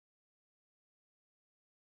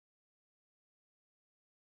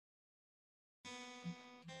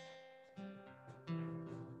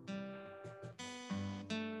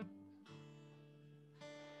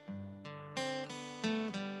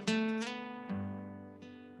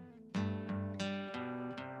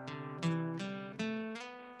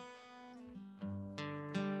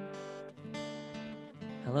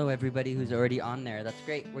Hello, everybody who's already on there. That's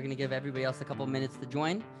great. We're going to give everybody else a couple minutes to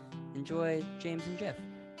join. Enjoy James and Jeff.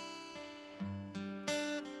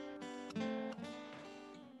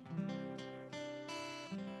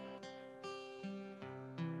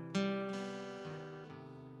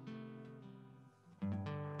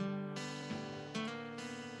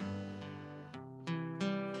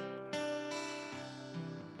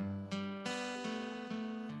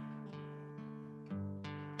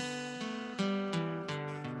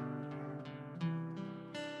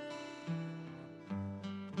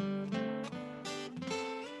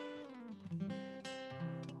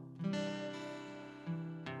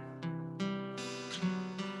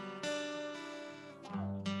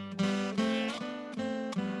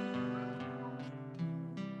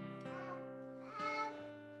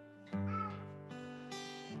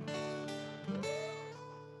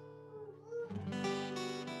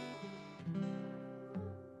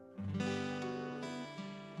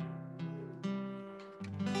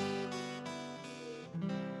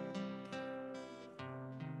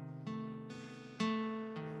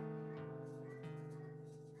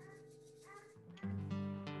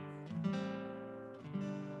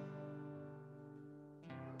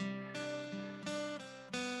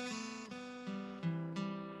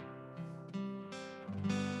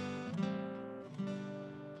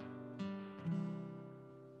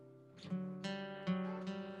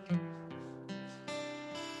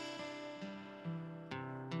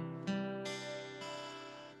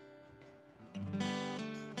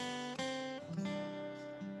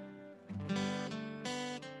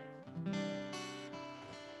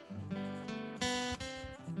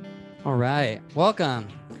 All right. Welcome.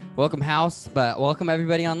 Welcome, house, but welcome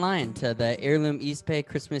everybody online to the Heirloom East Bay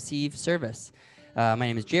Christmas Eve service. My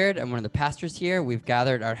name is Jared. I'm one of the pastors here. We've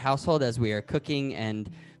gathered our household as we are cooking and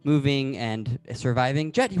moving and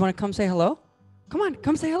surviving. Jet, you want to come say hello? Come on,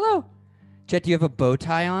 come say hello. Jet, do you have a bow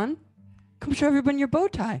tie on? Come show everyone your bow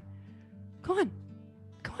tie. Come on.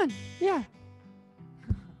 Come on. Yeah.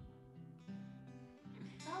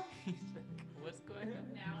 What's going on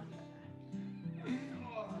now?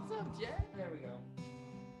 What's up, Jet? There we go.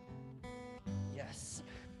 Yes.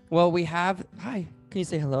 Well, we have. Hi. Can you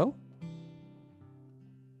say hello?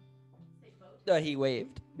 He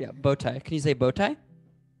waved. Yeah, bow tie. Can you say bow tie?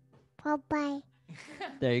 Bye-bye.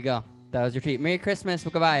 There you go. That was your treat. Merry Christmas.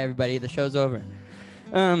 Well, goodbye, everybody. The show's over.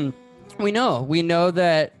 We know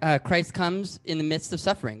that Christ comes in the midst of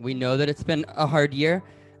suffering. We know that it's been a hard year.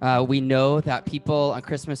 We know that people on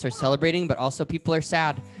Christmas are celebrating, but also people are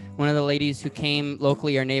sad. One of the ladies who came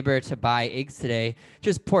locally, our neighbor, to buy eggs today,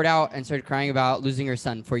 just poured out and started crying about losing her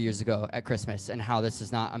son 4 years ago at Christmas and how this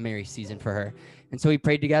is not a merry season for her. And so we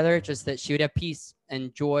prayed together just that she would have peace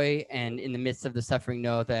and joy, and in the midst of the suffering,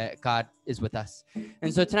 know that God is with us.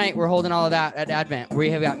 And so tonight we're holding all of that at Advent.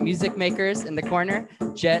 We have got music makers in the corner.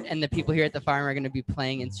 Jet and the people here at the farm are going to be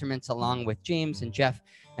playing instruments along with James and Jeff.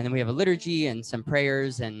 And then we have a liturgy and some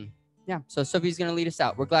prayers. And yeah, so Sophie's going to lead us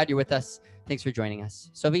out. We're glad you're with us. Thanks for joining us.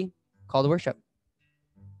 Sophie, call to worship.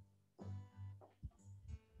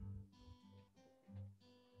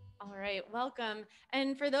 All right, welcome.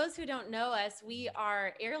 And for those who don't know us, we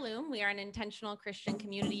are Heirloom. We are an intentional Christian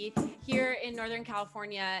community here in Northern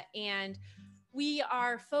California, and we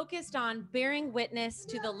are focused on bearing witness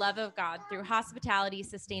to the love of God through hospitality,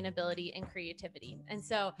 sustainability, and creativity. And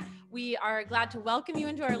so we are glad to welcome you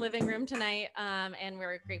into our living room tonight, and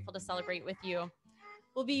we're grateful to celebrate with you.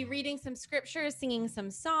 We'll be reading some scriptures, singing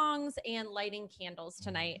some songs, and lighting candles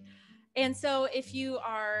tonight. And so if you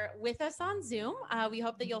are with us on Zoom, we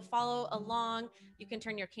hope that you'll follow along. You can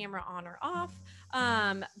turn your camera on or off,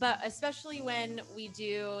 but especially when we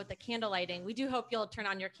do the candle lighting, we do hope you'll turn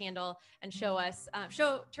on your candle and show us,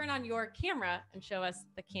 turn on your camera and show us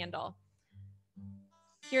the candle.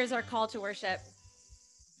 Here's our call to worship.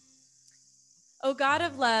 O God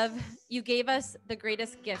of love, you gave us the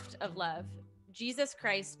greatest gift of love, Jesus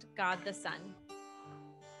Christ, God the Son.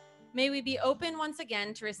 May we be open once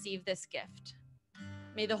again to receive this gift.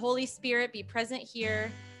 May the Holy Spirit be present here,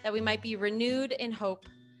 that we might be renewed in hope,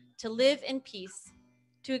 to live in peace,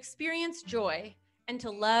 to experience joy, and to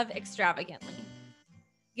love extravagantly.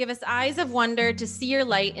 Give us eyes of wonder to see your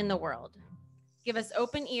light in the world. Give us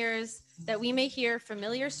open ears that we may hear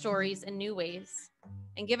familiar stories in new ways,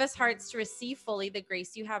 and give us hearts to receive fully the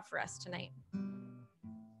grace you have for us tonight.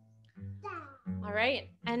 All right,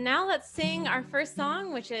 and now let's sing our first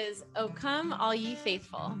song, which is "O Come All Ye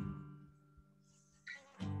Faithful."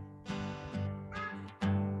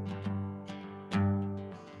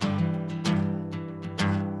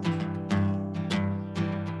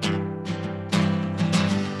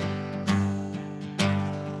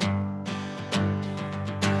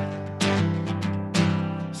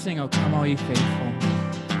 "Oh Come All Ye Faithful."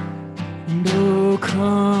 And oh,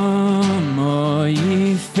 come all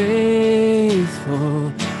ye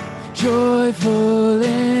faithful, joyful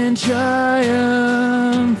and triumphant.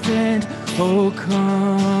 Oh,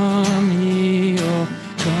 come ye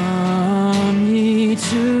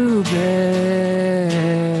to Bethlehem.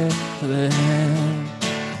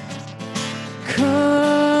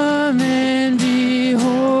 Come and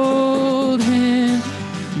behold him,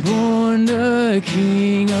 born the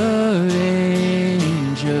King of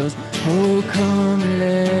angels. Oh, come,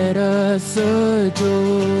 let us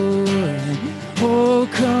adore him. Oh,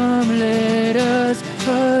 come, let us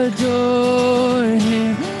adore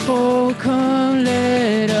him. Oh, come,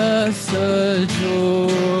 let us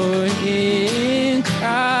adore in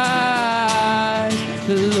Christ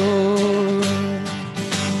the Lord.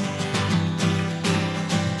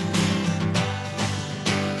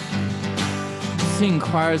 Sing,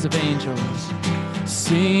 choirs of angels.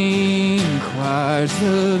 Sing, choirs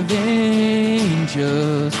of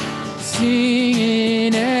angels. Sing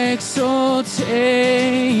in exaltation.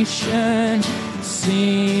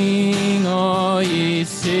 Sing, all ye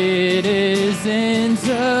citizens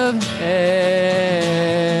of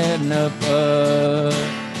heaven above.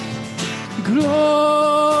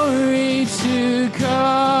 Glory to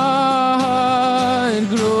God,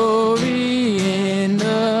 glory in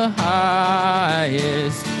the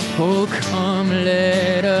highest. Oh, come,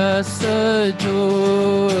 let us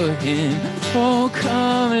adore him. Oh,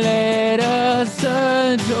 come, let us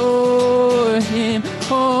adore him.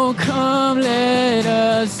 Oh, come, let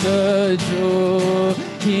us adore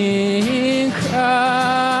him,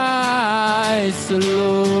 Christ the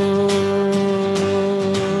Lord.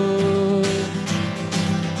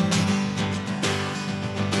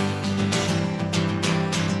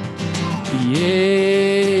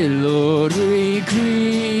 Yea, Lord, we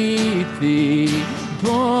greet thee,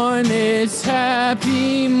 born this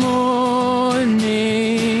happy morning.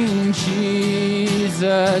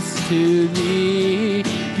 Jesus, to thee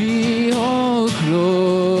be all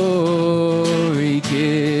glory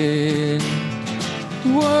given.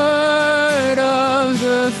 Word of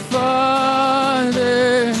the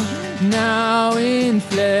Father, now in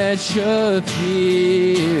flesh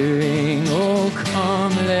appearing. Oh,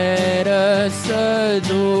 come, let us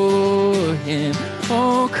adore him.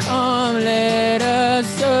 Oh, come, let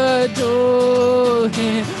us adore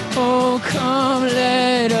him. Oh, come,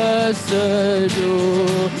 let us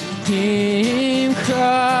adore him,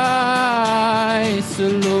 Christ the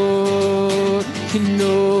Lord. And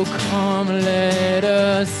oh, come, let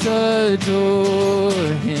us adore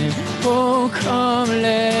him. Oh, come,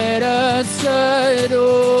 let us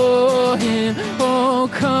adore him. Oh,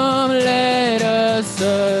 come, let us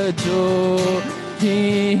adore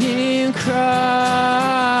him, Christ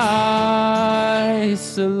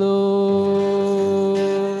the Lord.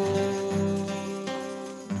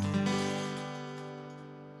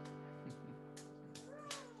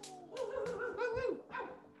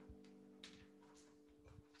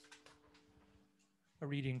 A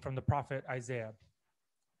reading from the prophet Isaiah.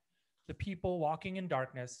 The people walking in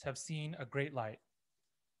darkness have seen a great light.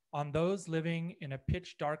 On those living in a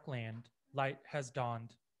pitch dark land, light has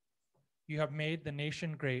dawned. You have made the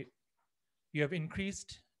nation great. You have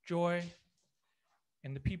increased joy,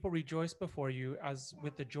 and the people rejoice before you as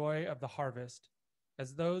with the joy of the harvest,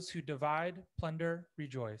 as those who divide, plunder,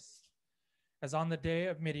 rejoice. As on the day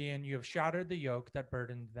of Midian, you have shattered the yoke that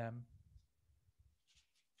burdened them.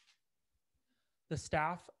 The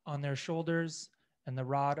staff on their shoulders and the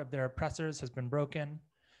rod of their oppressors has been broken,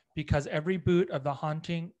 because every boot of the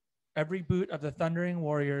thundering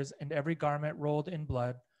warriors and every garment rolled in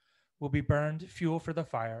blood will be burned fuel for the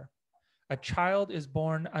fire. A child is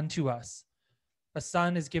born unto us, a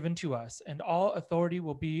son is given to us, and all authority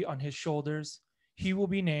will be on his shoulders. He will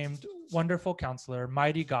be named Wonderful Counselor,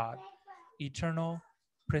 Mighty God, Eternal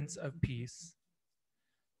Prince of Peace.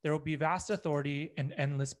 There will be vast authority and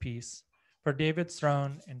endless peace for David's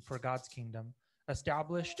throne and for God's kingdom,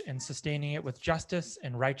 established and sustaining it with justice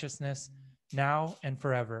and righteousness now and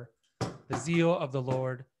forever. The zeal of the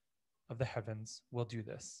Lord of the heavens will do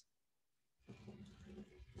this.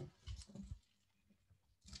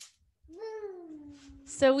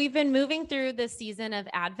 So we've been moving through this season of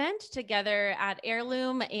Advent together at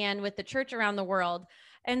Heirloom and with the church around the world.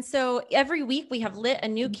 And so every week we have lit a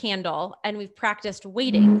new candle and we've practiced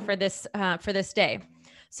waiting for this day.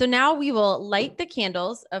 So now we will light the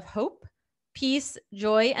candles of hope, peace,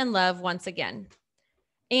 joy, and love once again.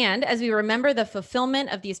 And as we remember the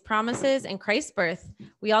fulfillment of these promises in Christ's birth,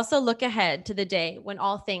 we also look ahead to the day when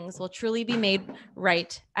all things will truly be made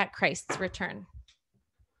right at Christ's return.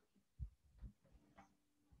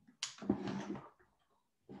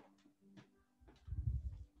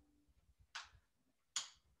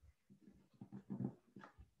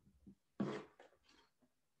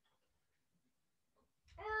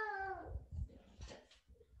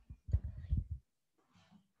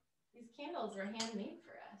 candles were handmade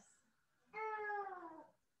for us.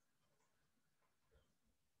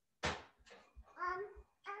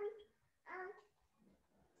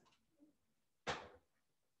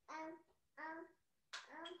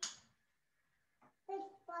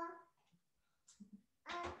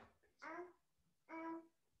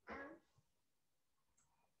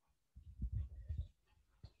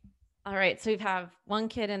 All right, so we have one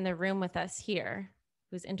kid in the room with us here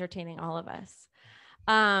who's entertaining all of us.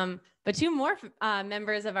 But two more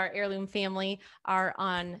members of our Heirloom family are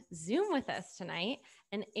on Zoom with us tonight.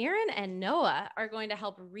 And Aaron and Noah are going to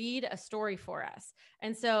help read a story for us.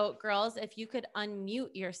 And so, girls, if you could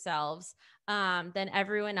unmute yourselves, then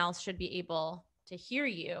everyone else should be able to hear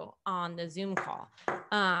you on the Zoom call.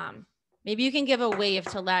 Maybe you can give a wave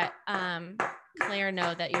to let Claire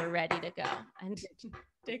know that you're ready to go. And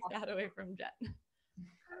take that away from Jet.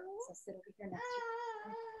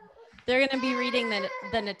 They're going to be reading the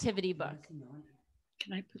Nativity book.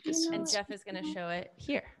 Can I put this? And Jeff is going to show it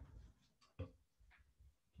here. Can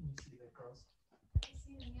you see the girls?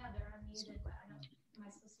 Yeah, they're unmuted, but am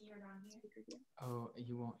I supposed to hear it on here? Oh,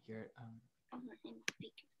 you won't hear it.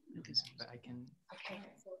 But I can. Okay.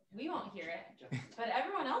 We won't hear it, but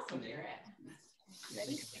everyone else will hear it.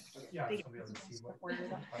 Ready? Yeah, so we'll be able to see what.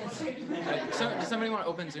 Does somebody want to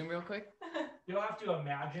open Zoom real quick? You don't have to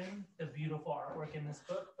imagine the beautiful artwork in this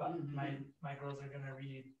book, but my girls are going to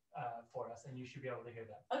read for us, and you should be able to hear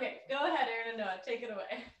that. Okay, go ahead, Aaron and Noah. Take it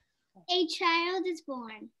away. A child is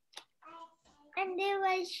born, and there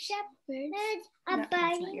were shepherds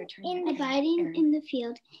abiding in the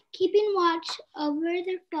field, keeping watch over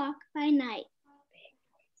their flock by night.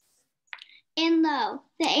 And lo,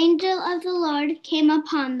 the angel of the Lord came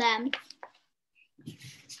upon them.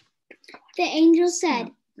 The angel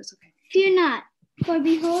said, That's okay. Fear not, for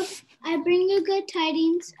behold, I bring you good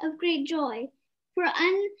tidings of great joy. For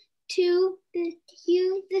unto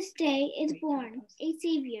you this day is born a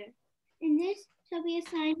Savior, and this shall be a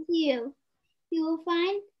sign to you. You will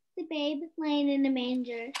find the babe laying in a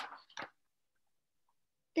manger.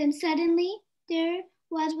 Then suddenly there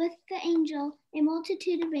was with the angel a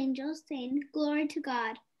multitude of angels saying, Glory to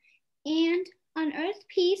God, and on earth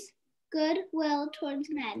peace, good will towards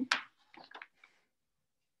men.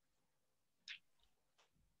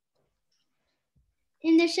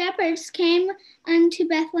 And the shepherds came unto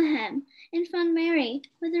Bethlehem, and found Mary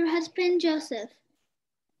with her husband Joseph,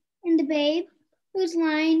 and the babe who was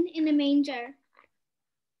lying in a manger.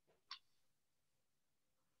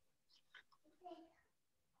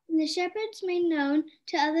 And the shepherds made known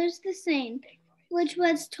to others the saying, which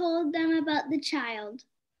was told them about the child.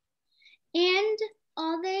 And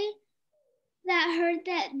all they that heard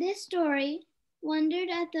this story wondered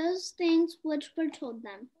at those things which were told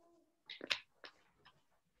them.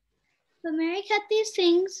 But Mary kept these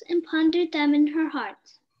things and pondered them in her heart.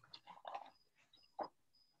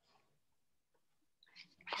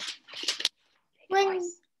 When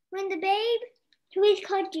the babe, who is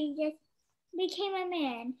called Jesus, became a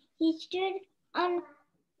man, he stood one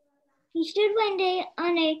day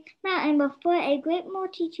on a mountain before a great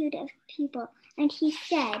multitude of people, and he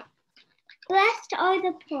said, Blessed are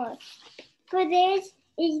the poor, for theirs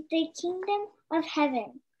is the kingdom of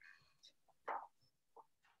heaven.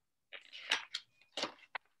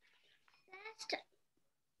 Blessed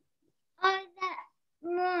are that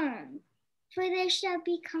mourn, for they shall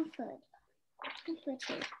be comforted.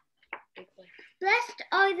 Blessed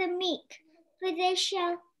are the meek, for they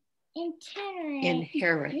shall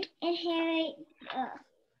inherit the earth.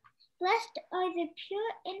 Blessed are the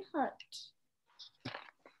pure in heart,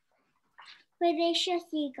 for they shall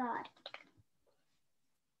see God.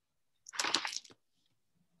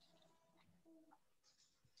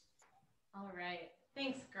 All right.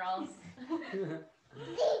 Thanks, girls.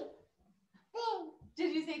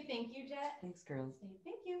 Did you say thank you, Jet? Thanks, girls. Say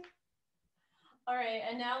thank you. All right,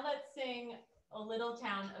 and now let's sing A Little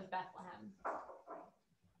Town of Bethlehem.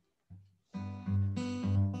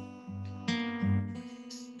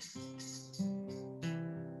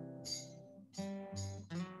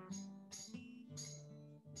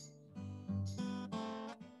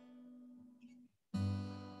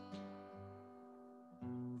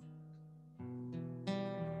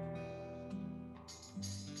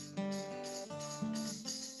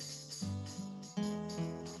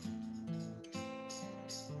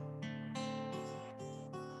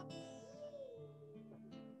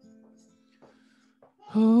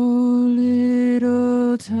 Oh,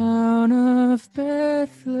 little town of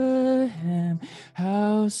Bethlehem,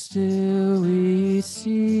 how still we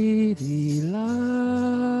see thee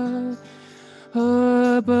lie.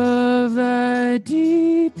 Above thy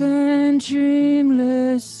deep and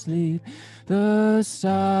dreamless sleep, The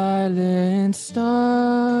silent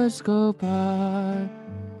stars go by,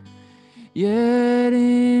 yet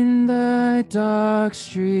in thy dark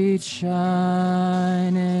street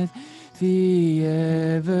shineth the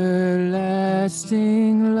everlasting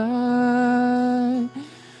light.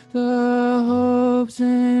 The hopes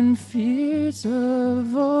and fears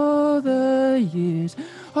of all the years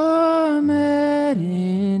are met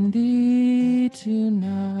in thee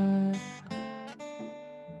tonight.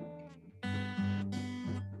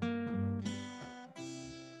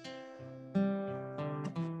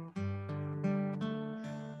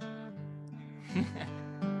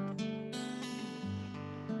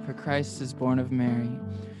 For Christ is born of Mary.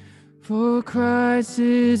 For Christ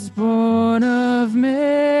is born of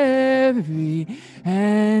Mary,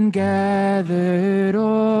 and gathered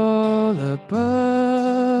all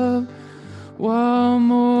above. While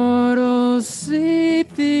mortals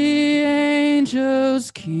sleep, the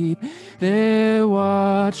angels keep their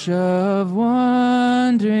watch of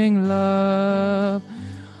wondering love.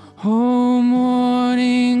 Oh,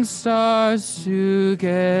 morning stars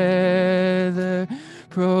together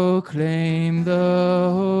proclaim the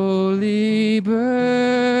holy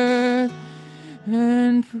birth,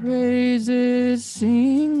 and praises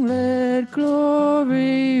sing, let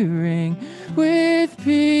glory ring, with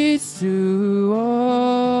peace to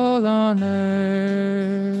all on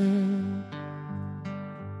earth.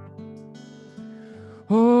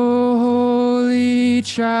 O holy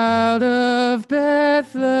child of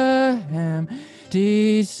Bethlehem,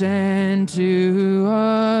 descend to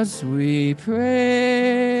us, we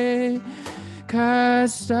pray.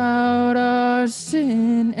 Cast out our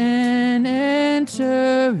sin and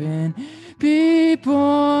enter in. Be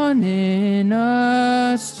born in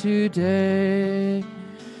us today.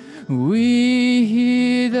 We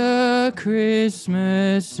hear the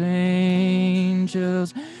Christmas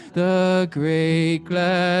angels, the great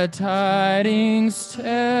glad tidings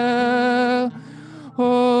tell.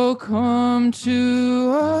 Oh, come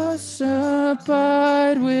to us,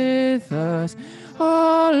 abide with us,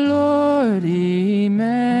 our Lord Emmanuel.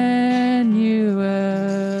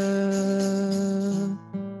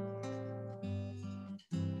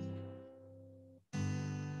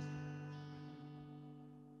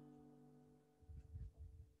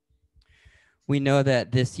 We know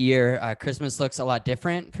that this year Christmas looks a lot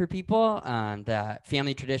different for people. That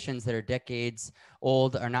family traditions that are decades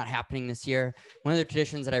old are not happening this year. One of the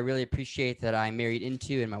traditions that I really appreciate that I married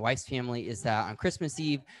into in my wife's family is that on Christmas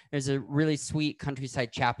Eve, there's a really sweet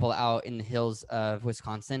countryside chapel out in the hills of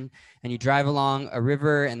Wisconsin. And you drive along a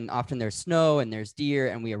river, and often there's snow and there's deer,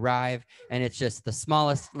 and we arrive, and it's just the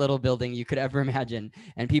smallest little building you could ever imagine.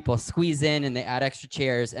 And people squeeze in and they add extra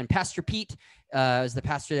chairs. And Pastor Pete was the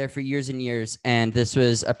pastor there for years and years, and this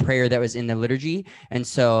was a prayer that was in the liturgy. And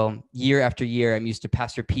so year after year, I'm used to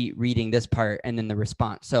Pastor Pete reading this part and then the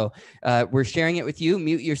response. So we're sharing it with you.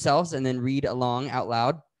 Mute yourselves and then read along out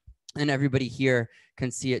loud, and everybody here can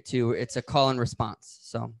see it too. It's a call and response.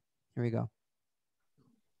 So here we go.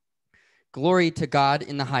 Glory to God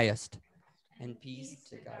in the highest, and peace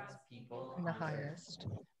to God's people In the highest.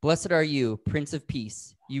 Blessed are you, Prince of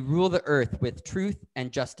Peace. You rule the earth with truth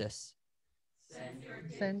and justice.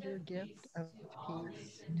 Send your gift of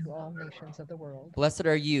peace to all nations of the world. Blessed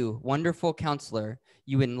are you, wonderful counselor.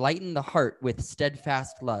 You enlighten the heart with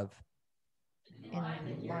steadfast love.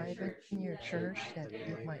 Enliven your church that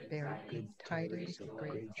it might bear good tidings of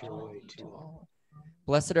great joy to all.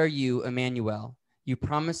 Blessed are you, Emmanuel. You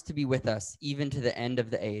promise to be with us even to the end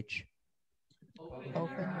of the age. Open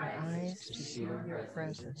your eyes to see your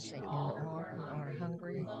presence in all who are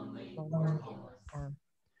hungry, lonely, or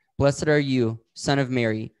Blessed are you, Son of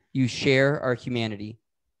Mary. You share our humanity.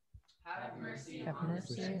 have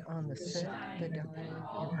mercy on the sick, the dying, and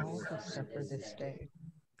all who suffer this day.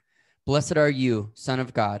 Blessed are you, Son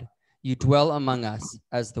of God. You dwell among us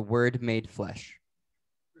as the Word made flesh.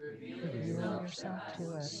 Reveal yourself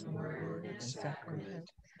to us in your word and sacrament,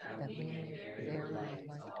 that we may bear your light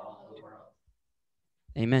to all the world.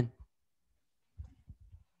 Amen.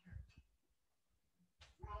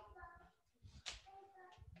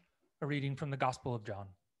 A reading from the Gospel of John.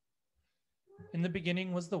 In the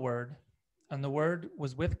beginning was the Word, and the Word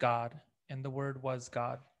was with God, and the Word was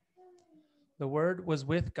God. The Word was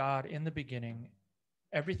with God in the beginning.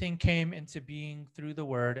 Everything came into being through the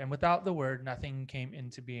Word, and without the Word, nothing came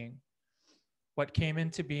into being. What came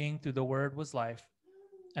into being through the Word was life,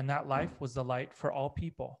 and that life was the light for all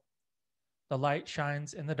people. The light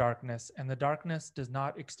shines in the darkness, and the darkness does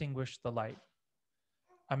not extinguish the light.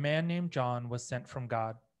 A man named John was sent from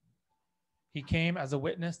God. He came as a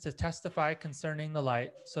witness to testify concerning the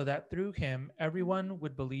light, so that through him everyone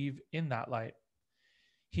would believe in that light.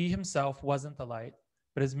 He himself wasn't the light,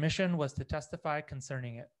 but his mission was to testify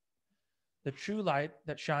concerning it. The true light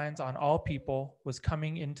that shines on all people was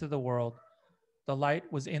coming into the world. The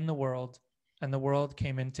light was in the world, and the world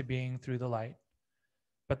came into being through the light.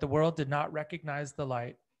 But the world did not recognize the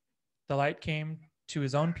light. The light came to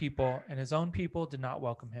his own people, and his own people did not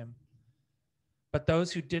welcome him. But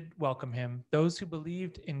those who did welcome him, those who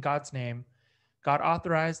believed in God's name, God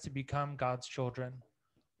authorized to become God's children,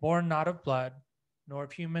 born not of blood, nor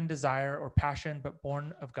of human desire or passion, but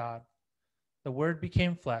born of God. The Word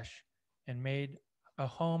became flesh and made a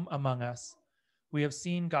home among us. We have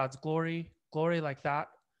seen God's glory, glory like that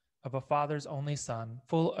of a Father's only Son,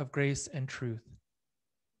 full of grace and truth.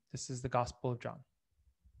 This is the Gospel of John.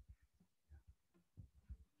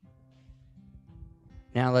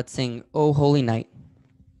 Now let's sing O Holy Night.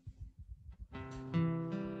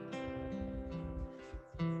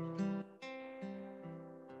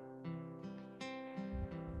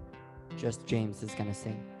 Just James is gonna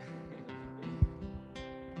sing.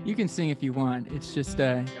 You can sing if you want. It's just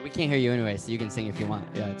Yeah, we can't hear you anyway, so you can sing if you want.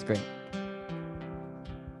 Yeah, it's great.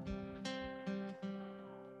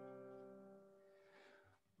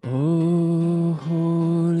 Oh,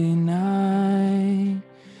 holy night,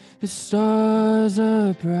 the stars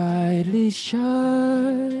are brightly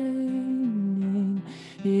shining.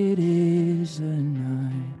 It is the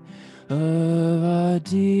night of our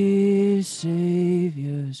dear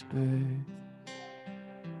Savior's birth.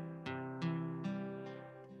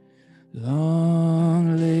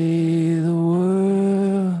 Long lay the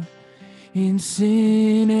world in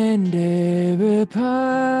sin and error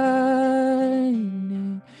pining,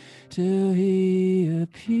 till he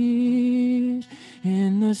appeared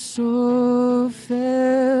and the soul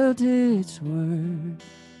felt its worth.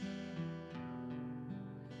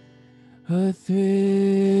 A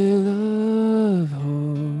thrill of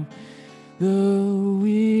hope, the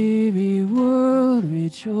weary world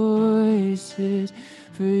rejoices,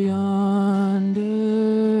 for yonder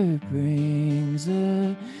brings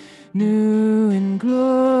a new and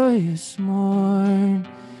glorious morn.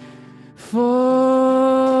 Fall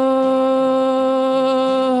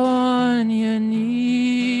on your knees,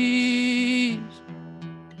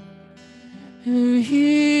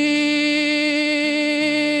 hear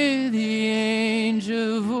the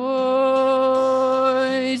angel voices.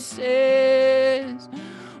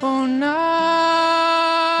 O night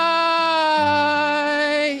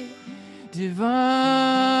divine,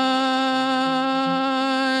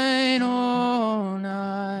 O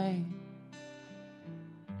night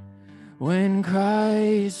when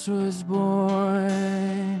Christ was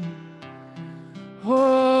born.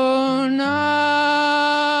 O night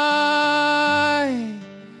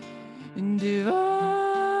divine,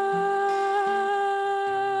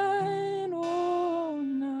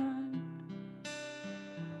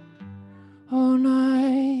 O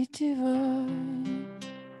night divine.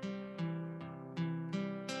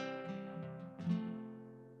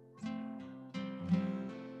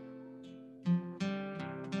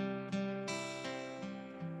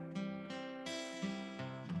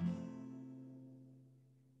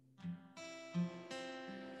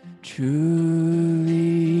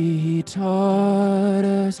 Truly he taught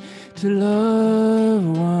us to love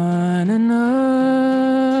one another.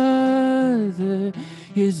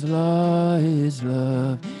 His law is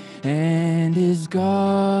love, and his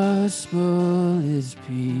gospel is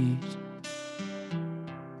peace.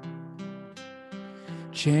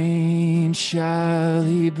 Chains shall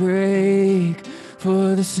he break,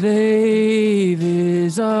 for the slave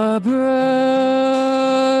is our brother,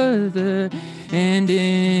 and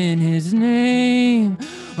in his name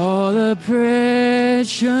all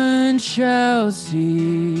oppression shall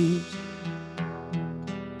cease.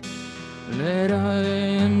 Let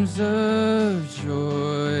hymns of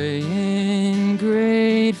joy in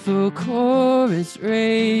grateful chorus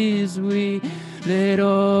raise we. Let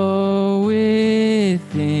all within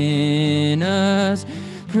us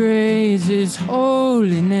praise his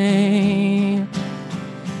holy name.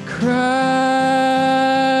 Christ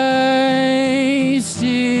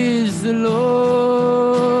is the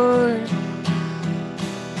Lord.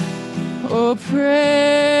 Oh, praise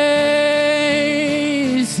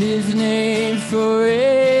his name forever.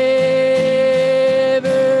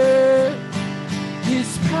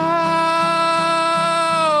 His power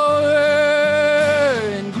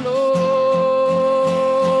and glory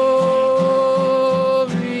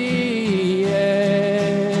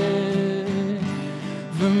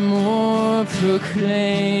evermore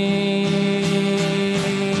proclaim.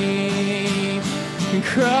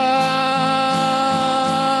 Christ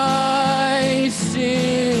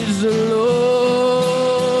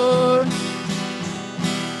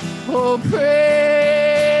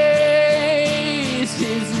praise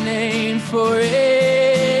his name forever.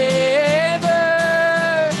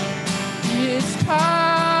 His power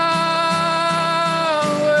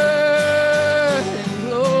and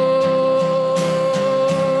glory,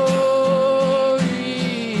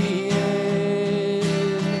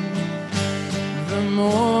 the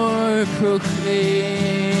more proclaim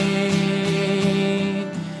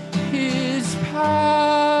his power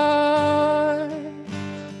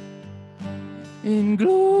in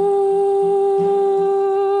glory,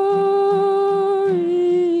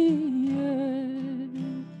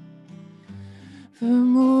 the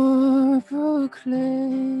more proclaim.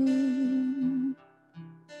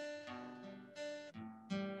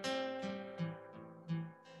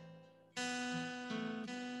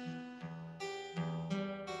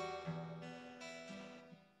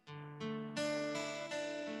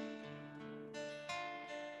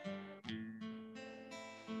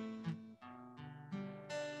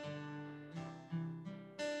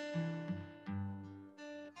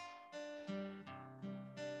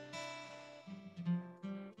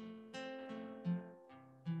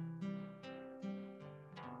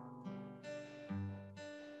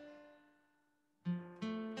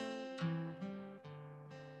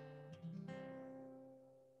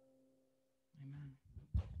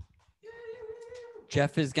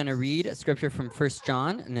 Jeff is going to read a scripture from 1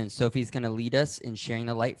 John, and then Sophie's going to lead us in sharing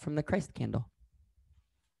the light from the Christ candle.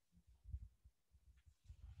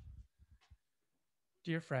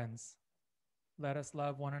 Dear friends, let us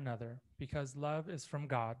love one another, because love is from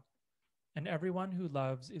God, and everyone who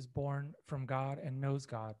loves is born from God and knows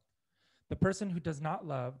God. The person who does not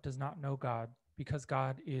love does not know God, because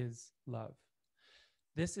God is love.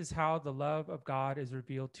 This is how the love of God is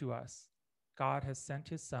revealed to us. God has sent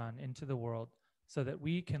his Son into the world so that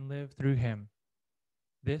we can live through him.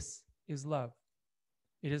 This is love.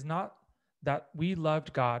 It is not that we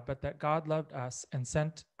loved God, but that God loved us and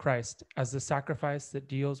sent Christ as the sacrifice that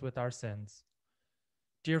deals with our sins.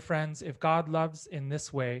 Dear friends, if God loves in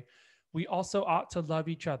this way, we also ought to love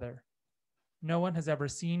each other. No one has ever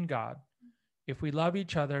seen God. If we love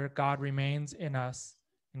each other, God remains in us,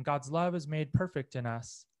 and God's love is made perfect in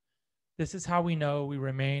us. This is how we know we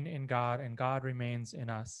remain in God and God remains in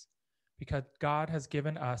us, because God has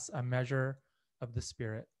given us a measure of the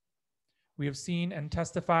Spirit. We have seen and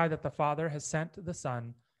testify that the Father has sent the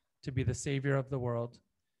Son to be the Savior of the world.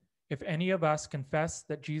 If any of us confess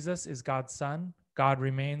that Jesus is God's Son, God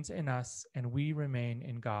remains in us and we remain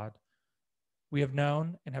in God. We have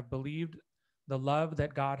known and have believed the love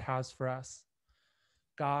that God has for us.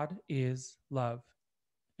 God is love.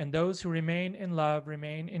 And those who remain in love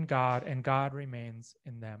remain in God, and God remains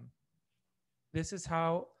in them. This is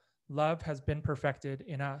how love has been perfected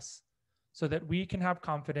in us, so that we can have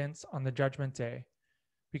confidence on the judgment day,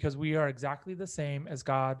 because we are exactly the same as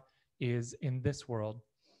God is in this world.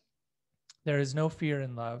 There is no fear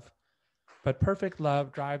in love, but perfect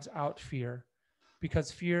love drives out fear, because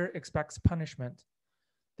fear expects punishment.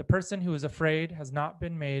 The person who is afraid has not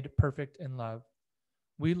been made perfect in love.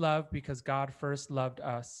 We love because God first loved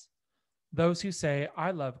us. Those who say,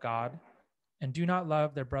 I love God, and do not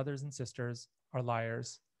love their brothers and sisters are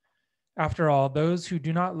liars. After all, those who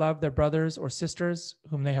do not love their brothers or sisters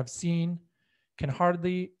whom they have seen can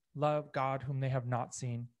hardly love God whom they have not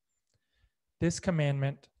seen. This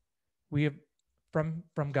commandment we have from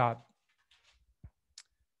God.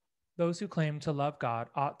 Those who claim to love God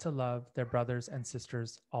ought to love their brothers and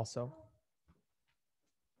sisters also.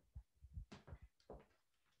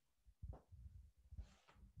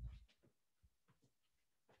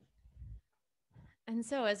 And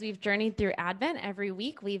so as we've journeyed through Advent, every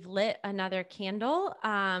week we've lit another candle,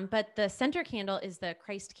 but the center candle is the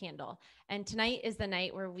Christ candle. And tonight is the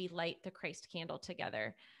night where we light the Christ candle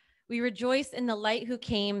together. We rejoice in the light who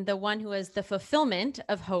came, the one who is the fulfillment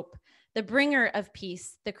of hope, the bringer of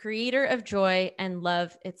peace, the creator of joy and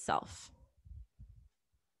love itself.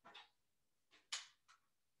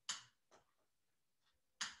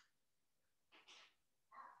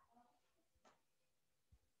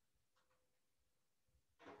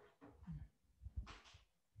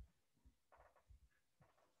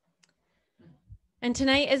 And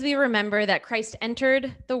tonight, as we remember that Christ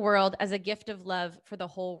entered the world as a gift of love for the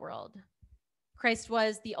whole world, Christ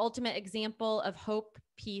was the ultimate example of hope,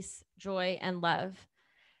 peace, joy, and love.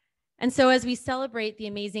 And so as we celebrate the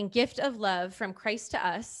amazing gift of love from Christ to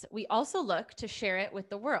us, we also look to share it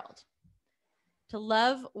with the world, to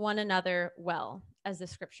love one another well, as the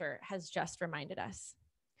scripture has just reminded us.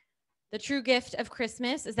 The true gift of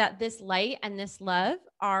Christmas is that this light and this love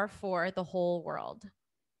are for the whole world.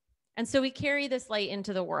 And so we carry this light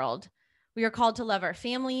into the world. We are called to love our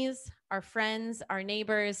families, our friends, our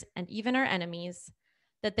neighbors, and even our enemies,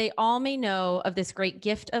 that they all may know of this great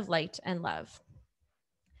gift of light and love.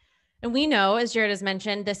 And we know, as Jared has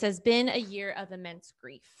mentioned, this has been a year of immense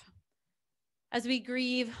grief. As we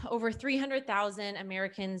grieve over 300,000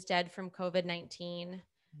 Americans dead from COVID-19,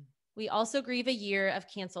 we also grieve a year of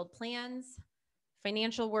canceled plans,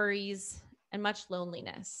 financial worries, and much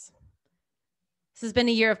loneliness. This has been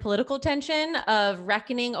a year of political tension, of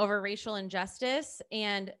reckoning over racial injustice,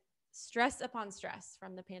 and stress upon stress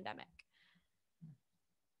from the pandemic.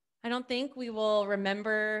 I don't think we will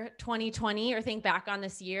remember 2020 or think back on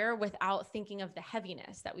this year without thinking of the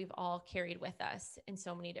heaviness that we've all carried with us in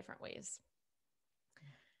so many different ways.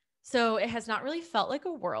 So it has not really felt like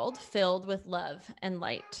a world filled with love and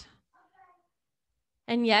light.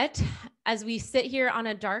 And yet, as we sit here on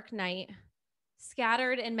a dark night,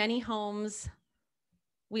 scattered in many homes,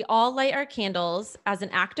 we all light our candles as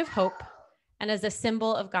an act of hope and as a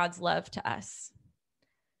symbol of God's love to us.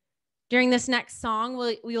 During this next song,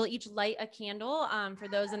 we will each light a candle. For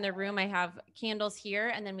those in the room, I have candles here,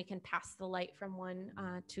 and then we can pass the light from one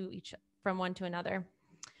to another.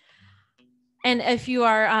 And if you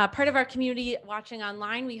are part of our community watching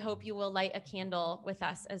online, we hope you will light a candle with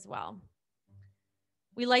us as well.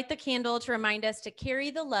 We light the candle to remind us to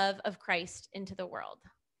carry the love of Christ into the world,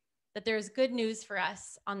 that there is good news for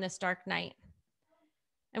us on this dark night.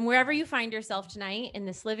 And wherever you find yourself tonight, in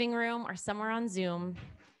this living room or somewhere on Zoom,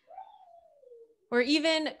 or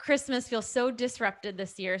even Christmas feels so disrupted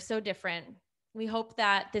this year, so different, we hope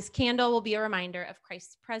that this candle will be a reminder of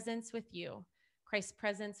Christ's presence with you, Christ's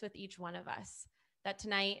presence with each one of us. That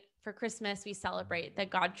tonight for Christmas, we celebrate that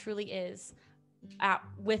God truly is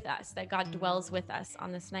with us, that God dwells with us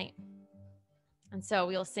on this night. And so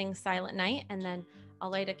we'll sing Silent Night, and then I'll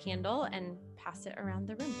light a candle and pass it around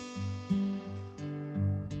the room.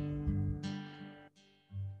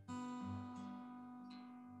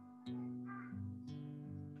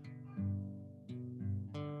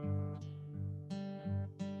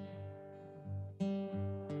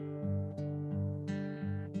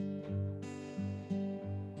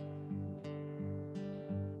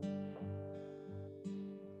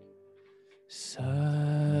 Silent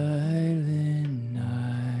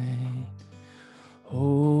night,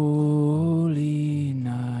 holy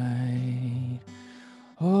night,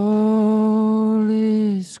 all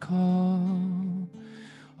is calm,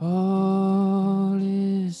 all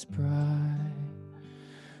is bright,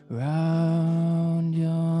 round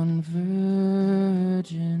yon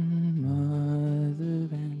virgin mother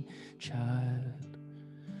and child,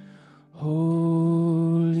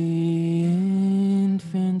 holy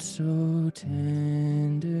infant, so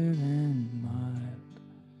tender and mild,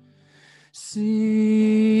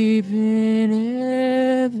 sleep in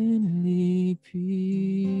heavenly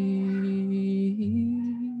peace,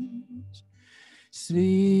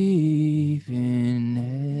 sleep in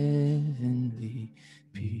heavenly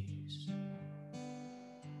peace.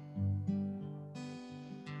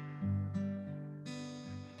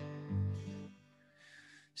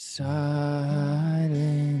 Silent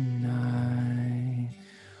night,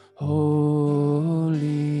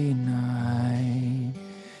 holy night,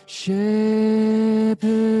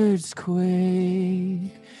 shepherds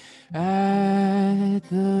quake at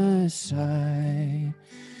the sight,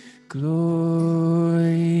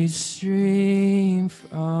 glory stream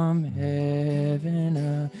from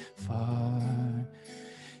heaven afar,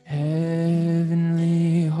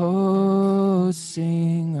 heavenly hosts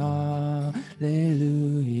sing Alleluia.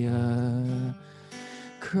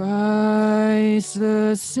 Christ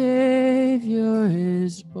the Savior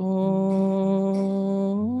is born.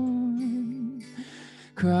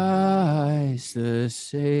 Christ the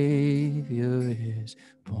Savior is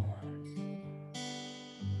born.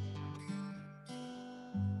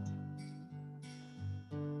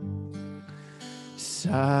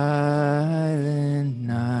 Silent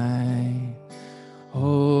night,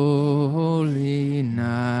 holy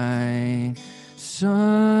night,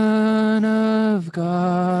 Son of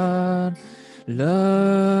God,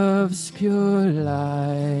 love's pure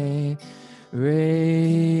light,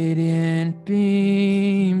 radiant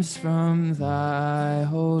beams from thy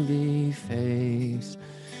holy face,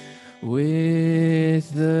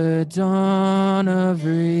 with the dawn of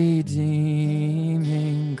redeeming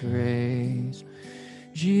grace.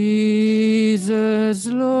 Jesus,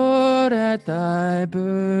 Lord, at thy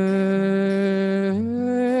birth,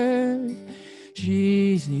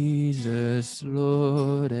 Jesus,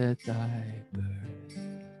 Lord, at thy birth.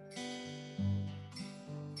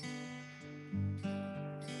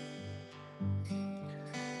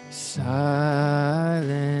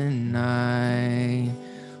 Silent night,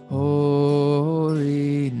 oh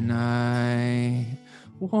night.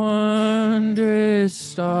 Wondrous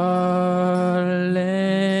star,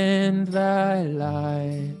 lend thy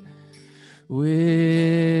light.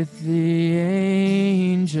 With the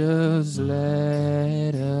angels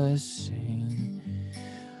let us sing.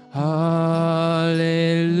 Hallelujah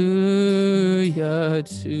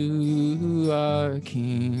to our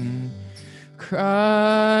King.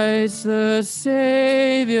 Christ the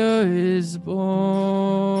Savior is born.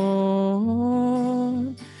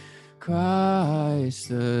 Christ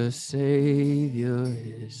the Savior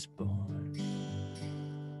is born.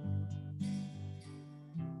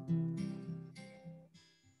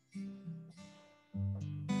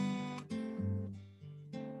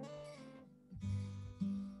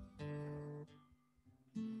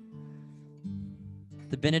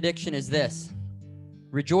 The benediction is this: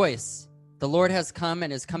 Rejoice, the Lord has come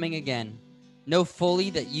and is coming again. Know fully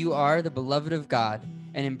that you are the beloved of God,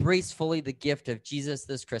 and embrace fully the gift of Jesus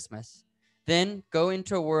this Christmas. Then go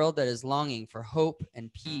into a world that is longing for hope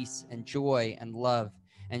and peace and joy and love,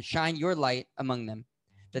 and shine your light among them,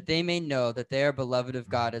 that they may know that they are beloved of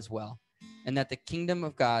God as well, and that the kingdom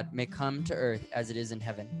of God may come to earth as it is in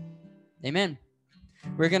heaven. Amen.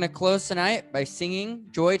 We're going to close tonight by singing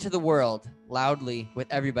Joy to the World loudly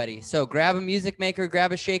with everybody. So grab a music maker,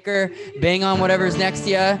 grab a shaker, bang on whatever's next to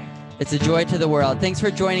you. It's a joy to the world. Thanks for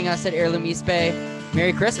joining us at Heirloom East Bay.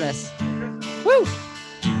 Merry Christmas. Woo!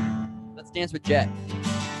 Let's dance with Jet.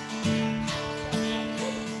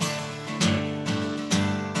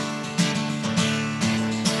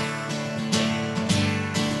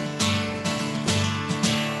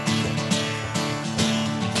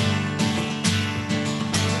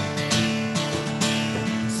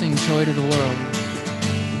 Sing joy to the world.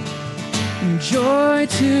 Joy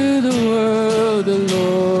to the world, the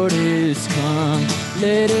Lord is come.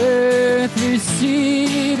 Let earth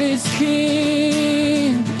receive his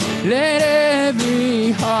King. Let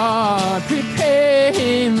every heart prepare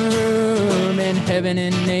him room. And heaven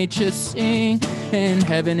and nature sing, and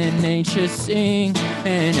heaven and nature sing,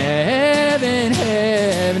 and heaven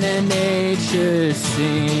and nature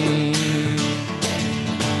sing.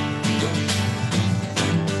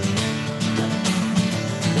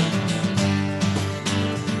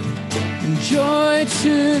 Joy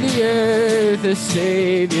to the earth, the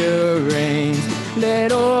Savior reigns.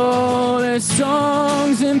 Let all their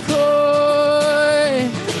songs employ,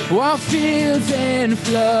 while fields and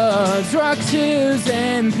floods, rocks, hills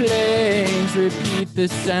and plains, repeat the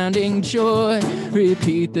sounding joy,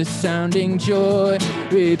 repeat the sounding joy,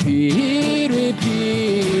 repeat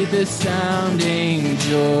the sounding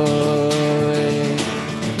joy.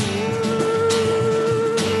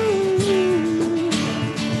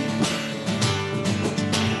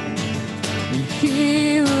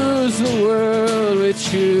 The world with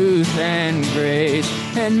truth and grace,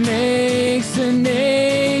 and makes the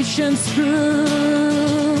nations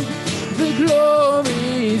prove the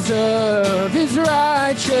glories of his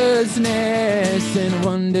righteousness, and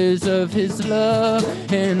wonders of his love,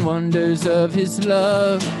 and wonders of his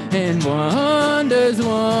love, and wonders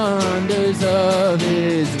of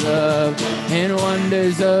his love, and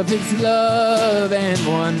wonders of his love, and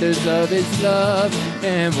wonders of his love,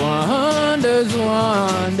 and wonders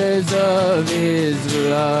of his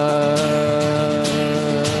love.